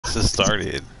gets us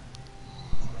started.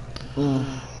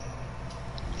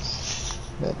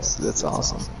 That's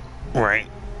awesome. Right.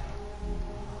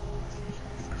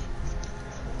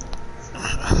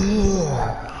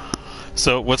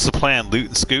 So, what's the plan? Loot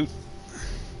and scoot?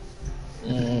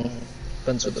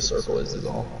 Depends where the circle is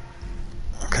all.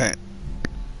 Okay.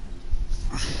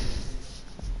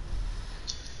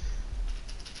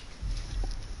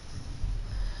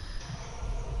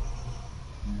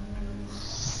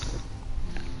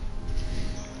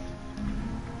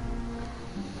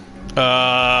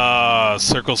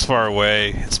 Circle's far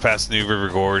away. It's past New River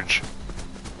Gorge.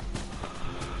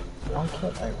 Why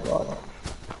can't I run?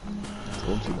 I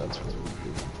told you that's what it would be.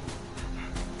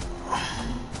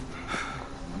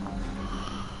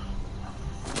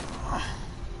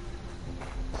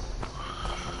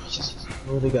 Just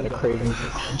really got a craving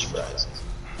for French fries.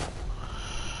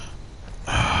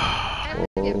 I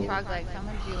would get frog legs. I'm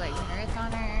gonna do like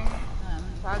marathoner,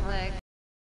 frog legs,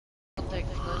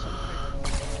 explosion.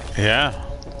 Yeah.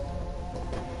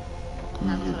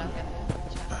 That's what I'm gonna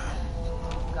try.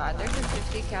 God, there's a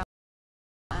 50 cal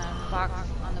box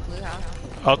on the blue house.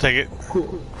 I'll take it.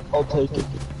 Cool. I'll take it.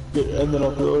 Yeah, and then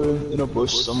I'll throw it in a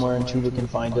bush somewhere and Tuba can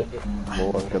find it.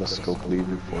 Well, I've got a scope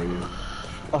lever for you.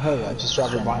 Oh hey, I just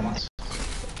dropped it behind us.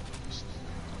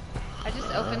 I just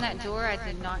opened that door. I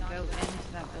did not go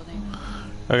into that building.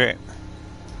 Okay.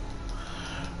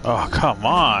 Oh, come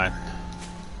on.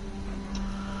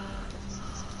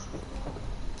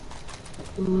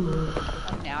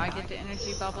 Oh, now I get the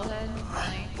energy bubblehead.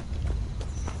 Really?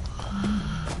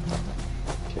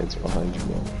 Kids behind you,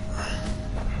 man.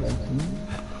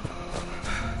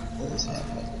 What is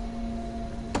happening?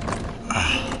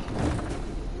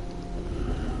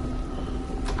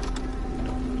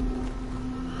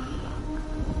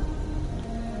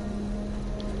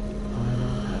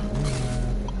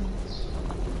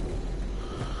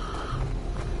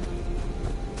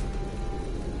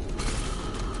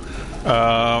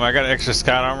 I got extra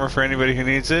scout armor for anybody who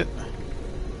needs it. Yeah,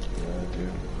 I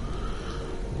do.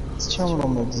 This terminal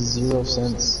makes 0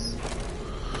 sense.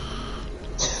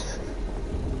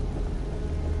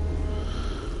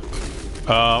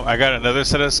 I got another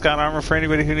set of scout armor for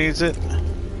anybody who needs it.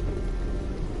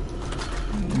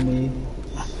 Me.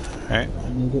 Alright. I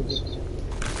need it.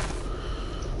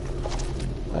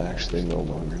 I actually no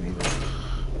longer need it.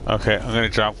 Okay, I'm gonna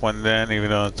drop one then, even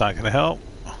though it's not gonna help.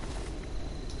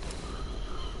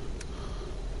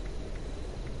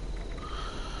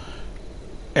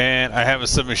 And I have a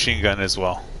submachine gun as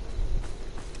well.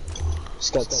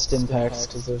 Just got stim packs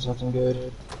because there's nothing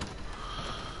good.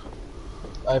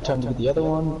 I have time to get the other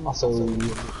one. Also,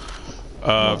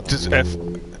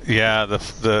 yeah,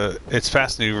 it's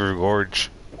past New River Gorge.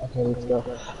 okay, let's go.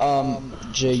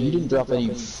 Jay, you didn't drop any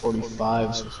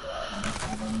 45s.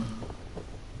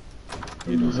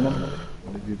 You don't know.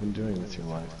 What have you been doing with your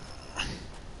life?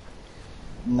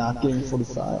 Not getting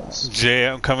 45s. Jay,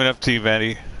 I'm coming up to you,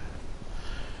 Betty.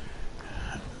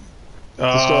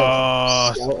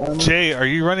 Jay, are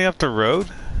you running up the road?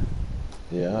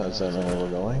 Yeah, is that where we're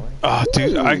going? Oh,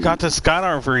 dude, I got the scout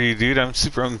armor for you, dude. I'm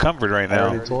super encumbered right I now.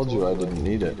 already told you I didn't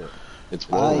need it. It's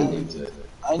Willie needs it.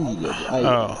 I need it.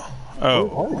 Oh.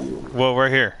 Where are you? Well,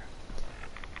 right here.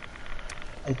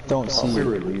 I don't see We you.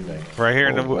 were leaving. Right here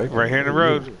in the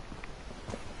road.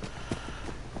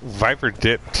 Viper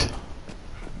dipped.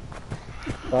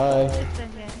 Bye.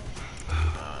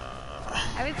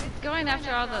 I was going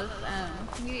after all those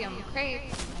medium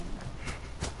crates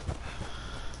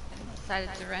and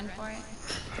decided to run for it.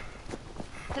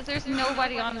 Because there's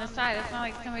nobody on the side. It's not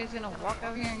like somebody's gonna walk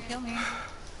over here and kill me.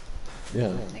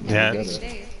 Yeah. Yeah,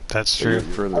 that's You're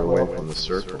true. further away from the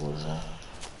circle is all.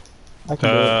 I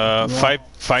can do it.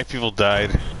 Five people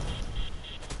died.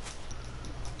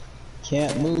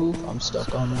 Can't move. I'm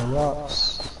stuck on the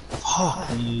rocks.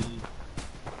 Fuck me.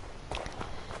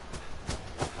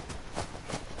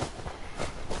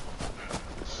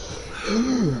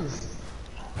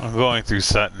 I'm going through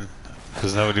Sutton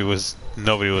because nobody was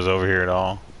over here at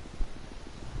all.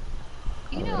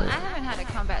 You know, I haven't had a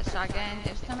combat shotgun.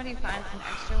 If somebody finds an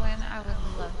extra one, I would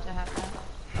love to have that.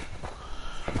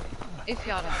 If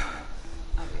y'all don't,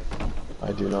 obviously.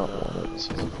 I do not want it,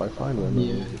 so if I find one,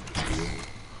 Yeah.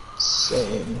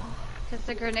 Same. Because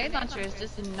the grenade launcher is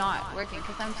just not working.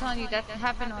 Because I'm telling you, that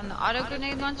happened on the auto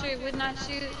grenade launcher, it would not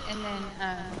shoot. And then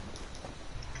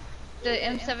the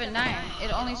M79,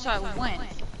 it only shot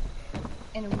once.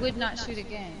 And it would not shoot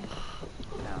again.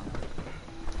 So,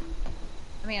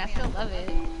 I mean, I still love it.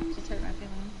 It just hurt my feelings.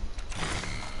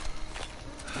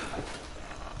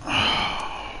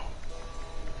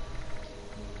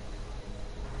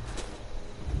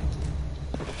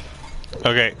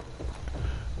 Okay.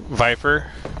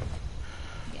 Viper.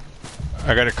 Yeah.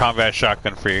 I got a combat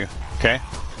shotgun for you. Okay.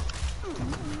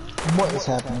 What is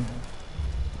happening?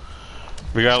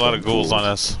 We got a lot of ghouls on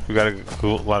us. We got a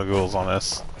lot of ghouls on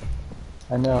us.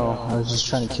 I know. I was just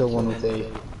trying to kill one with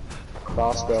a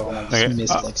crossbow, and I just Okay.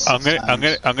 missed like 6 times.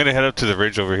 I'm gonna head up to the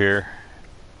ridge over here.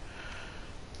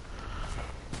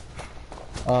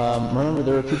 Remember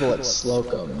there were people at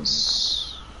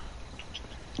Slocum's.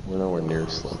 We're nowhere near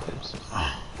Slocum's.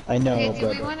 I know, Okay, do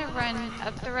but we want to run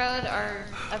up the road or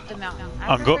up the mountain?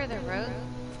 I I'm prefer the road,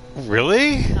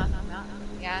 Really? not the mountain.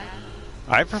 Yeah.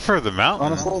 I prefer the mountain.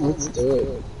 honestly, let's do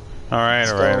it. Alright,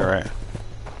 let's alright, go. alright.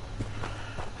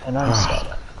 And I'm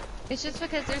stuck. It's just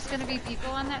because there's going to be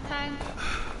people on that side.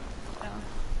 So.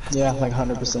 Yeah, like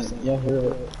 100%. Yeah, you're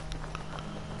right.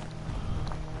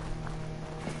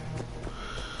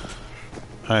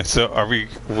 Alright, so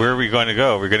where are we going to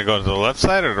go? We're going to go to the left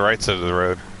side or the right side of the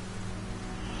road?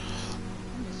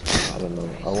 I don't know.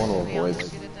 I want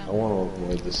to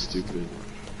avoid this stupid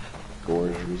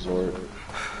gorge resort.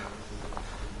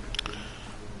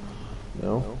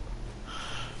 No?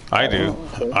 I do.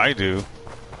 I do.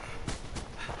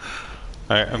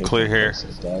 Alright, I'm clear here. I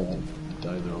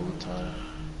die there all the time.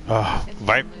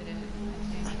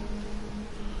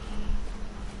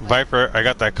 Viper, I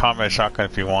got that combat shotgun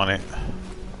if you want it.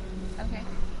 Okay.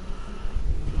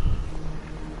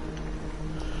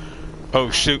 Oh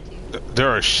shoot, there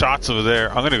are shots over there.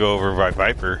 I'm gonna go over by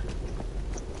Viper.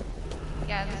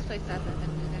 Yeah, this place hasn't been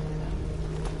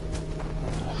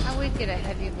looted. I would get a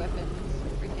heavy weapon.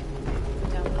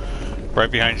 Freaking dumb. Right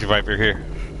behind you, Viper, here.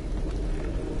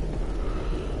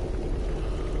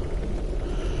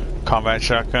 Combat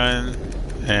shotgun,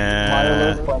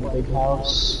 and Milo from Big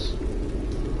House.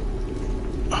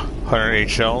 108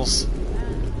 shells.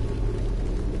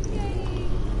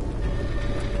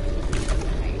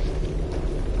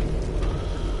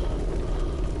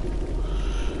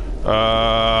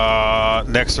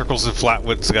 Next circle's in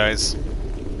Flatwoods, guys.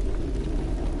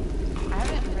 I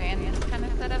haven't ran this kind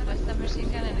of setup with submachine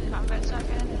gun and a combat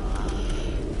shotgun in a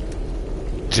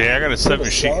while. Jay, I got a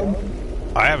submachine.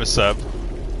 I have a sub.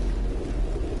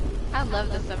 I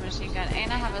love the submachine gun,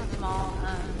 and I have a small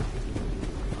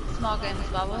guns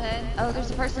bobblehead. Oh,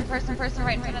 there's a person right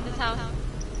in front of this house.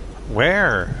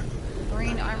 Where?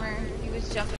 Green armor. He was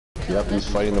jumping. Yep, he's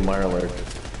fighting the Mirelurk.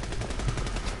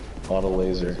 Auto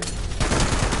laser.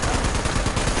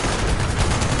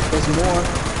 There's more.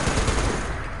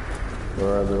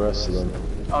 Where are the rest of them?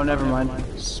 Oh, never mind.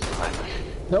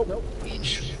 Nope.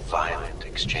 Each violent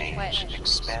exchange What?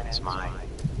 expands my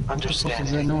What the fuck is that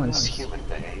understanding of noise? human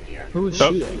behavior. Who is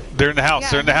Oh, shooting? they're in the house. Yeah,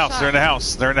 They're in the I house. saw They're in the it.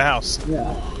 house. They're in the house. Yeah.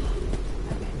 I'll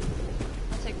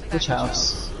take the Which back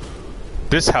house?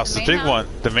 This house, The the main big house? one,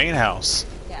 the main house.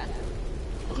 Yeah.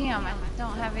 Damn, I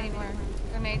don't have any more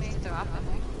grenades to throw off on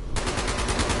me.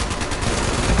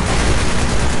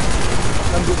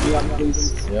 Come get me up,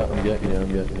 please. Yeah, I'm getting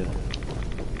you.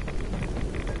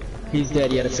 He's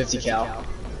dead. He had a 50 cal.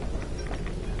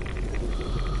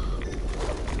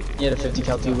 He had a 50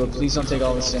 cal too, but please don't take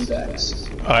all the stim packs. He just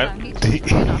went off.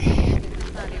 It's not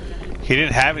even- He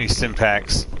didn't have any stim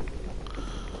packs.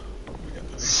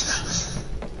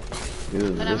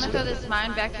 Either But I'm this gonna throw guy. this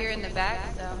mine back here in the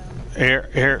back, so.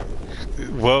 Here.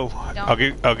 Whoa.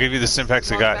 I'll give you the stim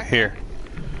packs I got. Back. Here.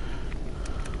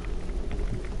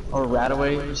 Or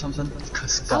Rataway or something.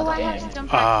 Oh, I God have dang. some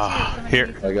packs too.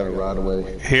 Here. I got a rod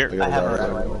away. Here. I have a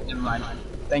Rataway. Never mind.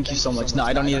 Thank you so much. No,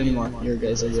 I don't need any more. You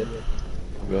guys are good.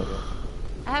 Good.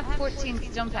 I have 14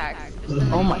 stim packs.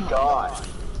 Oh my god.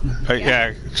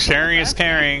 Yeah. Sharing is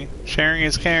caring. Sharing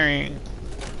is caring.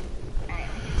 Alright,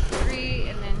 3,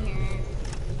 and then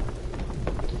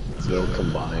here's. They'll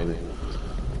combine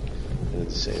in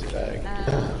the same bag.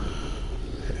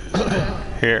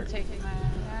 Here. Taking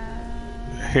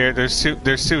my. Here. There's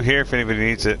two here if anybody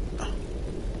needs it.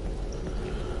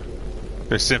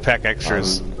 There's stim pack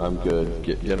extras. I'm good.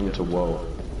 Get them to Woe.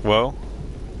 Whoa.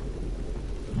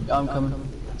 I'm coming.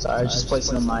 Sorry, I was just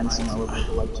placing a mine somewhere where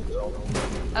people like to go.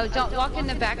 Oh, don't walk in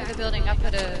the back of the building. I'll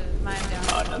put a mine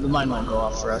down. No, the mine won't go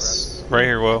off for us. Right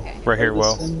here, Whoa. Right here,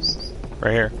 Whoa. Systems?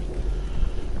 Right here.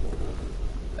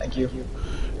 Thank you.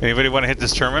 Anybody want to hit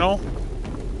this terminal?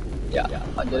 Yeah,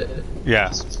 I did it. Yeah.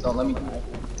 Just don't let me die.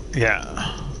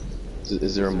 Yeah.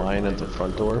 Is there a mine at the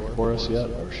front door for us yet,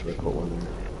 or should I put one there?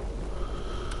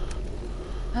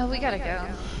 Oh, we gotta go.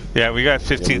 Yeah, we got Yeah,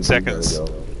 15 we do seconds.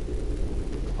 gotta go.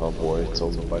 Oh boy, it's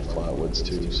over by Flatwoods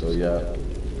too, so yeah.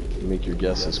 Make your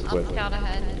guesses I'll quick. scout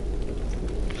ahead.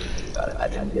 Got it. I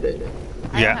didn't get it.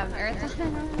 I Yeah. don't have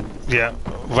marathon. Yeah.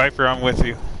 Viper, I'm with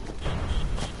you.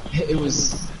 It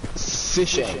was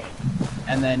fishing.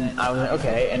 And then I was like,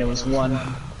 okay, and it was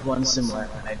one similar,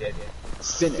 and I did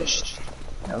finished.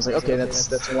 And I was like, okay, that's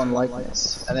one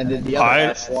likeness. And then did the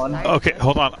other F1. Okay,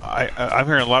 hold on. I'm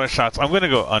hearing a lot of shots. I'm gonna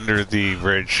go under the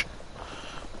bridge.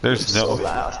 There's It's no. so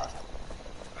loud.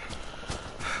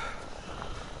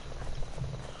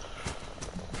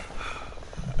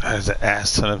 There's an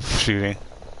ass ton of shooting.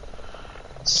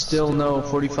 Still no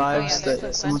 45s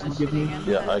that someone can give me?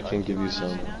 Yeah, I can give you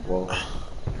some. Well,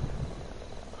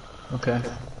 Okay.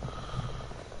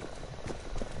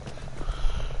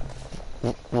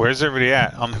 Where's everybody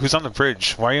at? Who's on the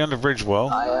bridge? Why are you on the bridge, Will?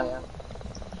 I am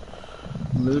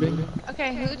looting.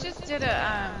 Okay, who just did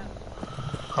a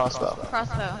Crossbow.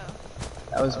 crossbow?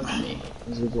 That was me. It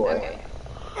was a boy. Okay.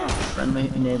 Friendly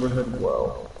neighborhood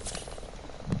whoa.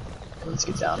 Let's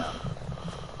get down.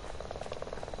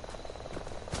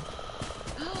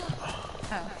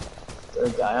 Oh. Is there a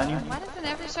guy on you? Why does it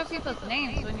never show people's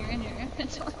names when you're in your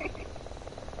inventory?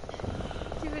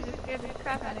 People just scared the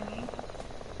crap out of me.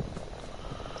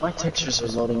 My textures are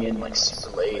loading in like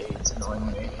super late. It's annoying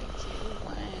me. 2,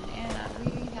 1, and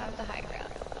we have the high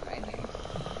ground right here.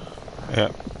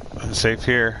 Yep. I'm safe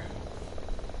here.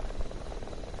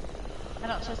 I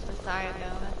don't trust the side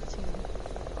though. That's too.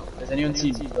 Has anyone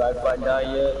seen Drive-By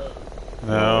Die yet?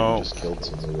 No. I just killed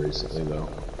someone recently though.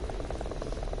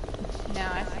 No,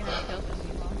 I've seen them kill some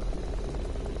people.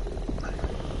 I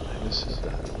just said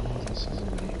that. Oh, that's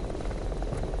not me.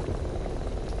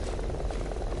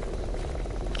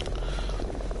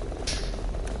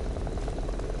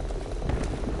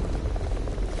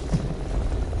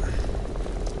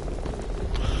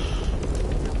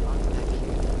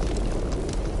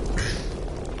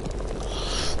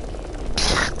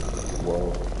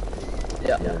 Whoa.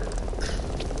 Yeah.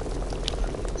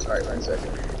 Sorry, 1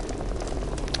 second.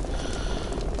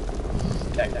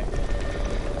 Okay.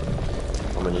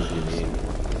 How many do you need?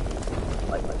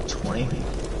 Like 20?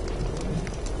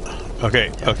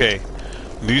 Okay.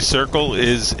 New circle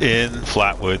is in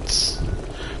Flatwoods.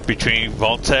 Between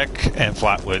Vaultec and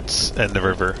Flatwoods and the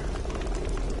river.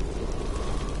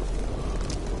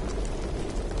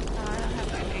 Oh, I don't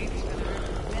have my nades for the river.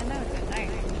 Man, that was a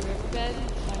nice riverbed.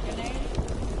 My grenade.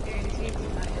 Guaranteed to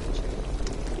not hit the tree.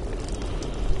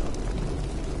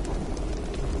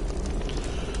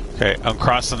 Okay, I'm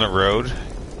crossing the road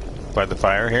by the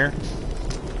fire here.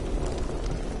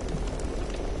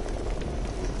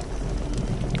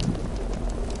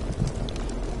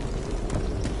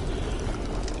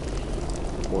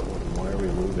 Why are we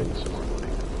moving so quickly?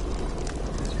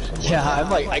 Yeah,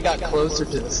 I got closer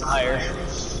to the fire.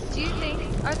 Do you think,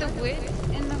 are the woods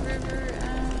in the river,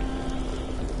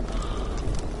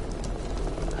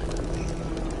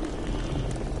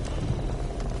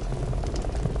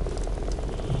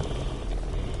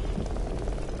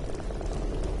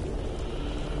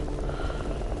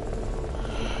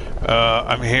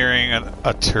 I'm hearing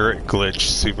a turret glitch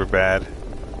super bad.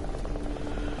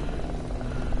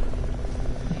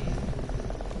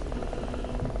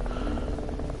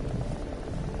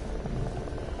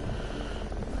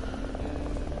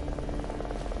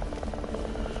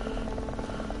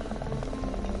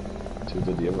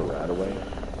 Tuba, do you have a rat away?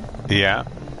 Yeah,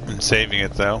 I'm saving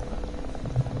it though.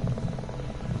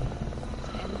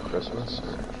 Christmas?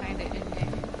 kind of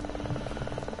ending?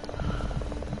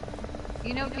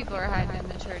 You know people are hiding in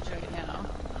the church right now.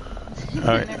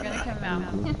 Alright. They're gonna come out.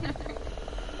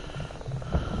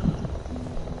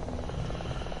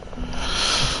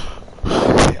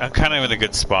 I'm kind of in a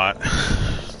good spot.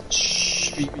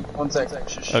 Shh, 1 second.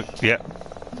 Shh. Yeah.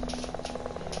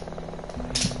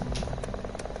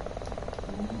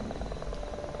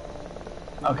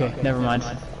 Okay, never mind.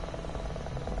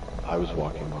 I was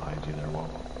walking behind you there, Walt.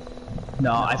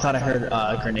 No, I thought I heard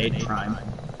grenade prime.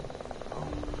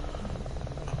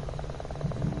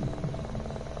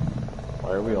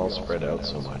 Why are we all spread out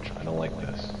so much? I don't like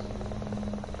this.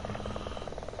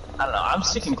 I don't know. I'm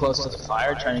sticking close to the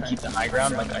fire, trying to keep the high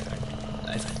ground. Like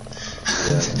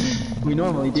we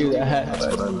normally do that.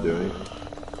 That's what I'm doing.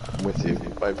 I'm with you.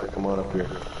 Viper, come on up here.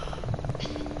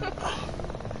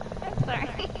 I'm sorry.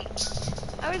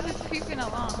 I was just creeping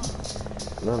along.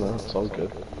 No, it's all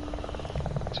good.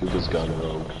 Tuba's gone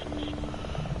rogue.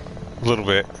 A little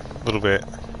bit.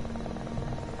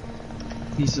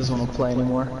 He doesn't want to play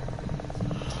anymore.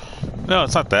 No,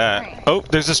 it's not that. Right. Oh,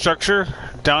 there's a structure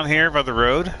down here by the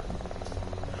road.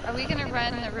 Are we gonna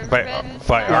run the riverbed?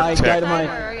 by Yeah, Arctic. guy to my, Or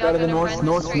are y'all guy to the gonna north, run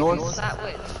north, straight north. through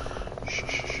Flatwoods?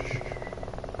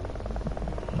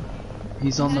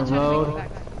 He's on the I'm gonna try to make it road.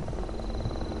 back.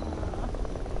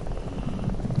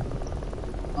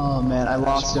 Oh man, I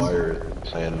lost him. Fire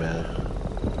plan, man.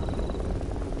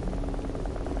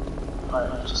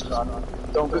 Alright, just run.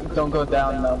 Don't go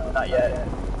down though, not yet.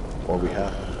 Or we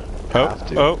have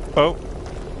to. Oh.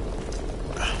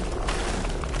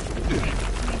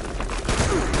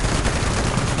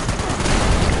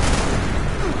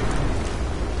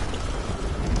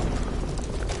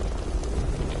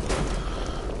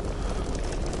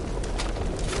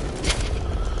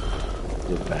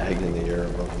 The bag in the air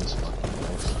above this fucking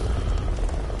place.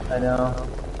 I know.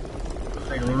 It's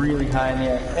like really high in the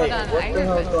air. Hey, Hold on, what I the heard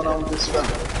hell is going on footsteps. with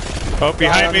this run? Oh,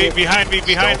 behind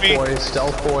me.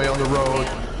 Stealth boy on the road.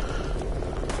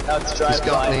 Now it's He's drive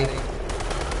got by. me.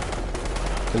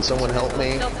 Can someone help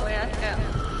me? Still boy, let's go.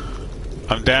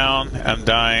 I'm down. I'm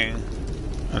dying.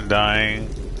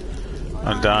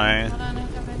 Hold on,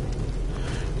 I'm coming.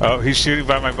 Oh, he's shooting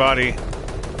by my body.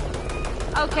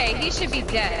 Okay, he should be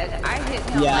dead. I hit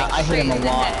him Yeah, like I hit straight him a in the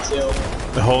lot head. too.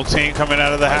 The whole team coming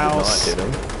out of the house. I did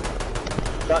not hit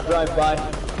him. Not drive by.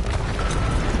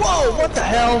 Whoa, what the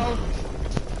hell?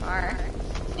 Far.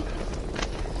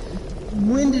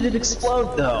 When did it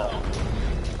explode though?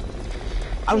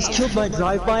 I was killed by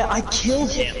drive-by, I killed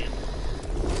him!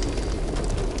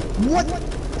 What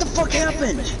the fuck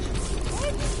happened?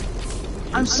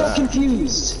 I'm so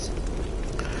confused.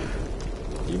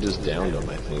 You just downed him,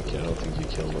 I think. I don't think you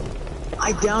killed him.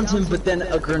 I downed him, but then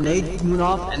a grenade went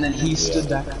off, and then he stood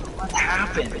back. What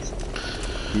happened?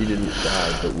 He didn't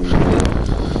die, but we did.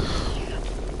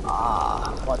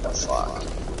 Ah, what the fuck?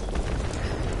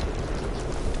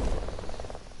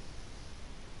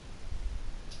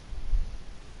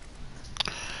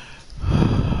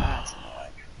 That's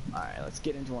annoying. Alright, let's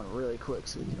get into one really quick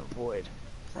so we can avoid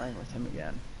playing with him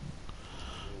again.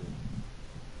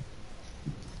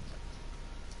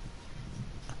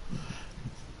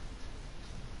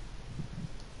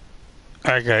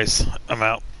 Alright, guys. I'm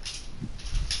out.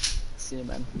 See you,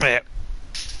 man. Yeah.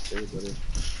 Everybody.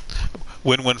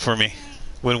 Win-win for me.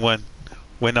 Win-win.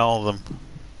 Win all of them.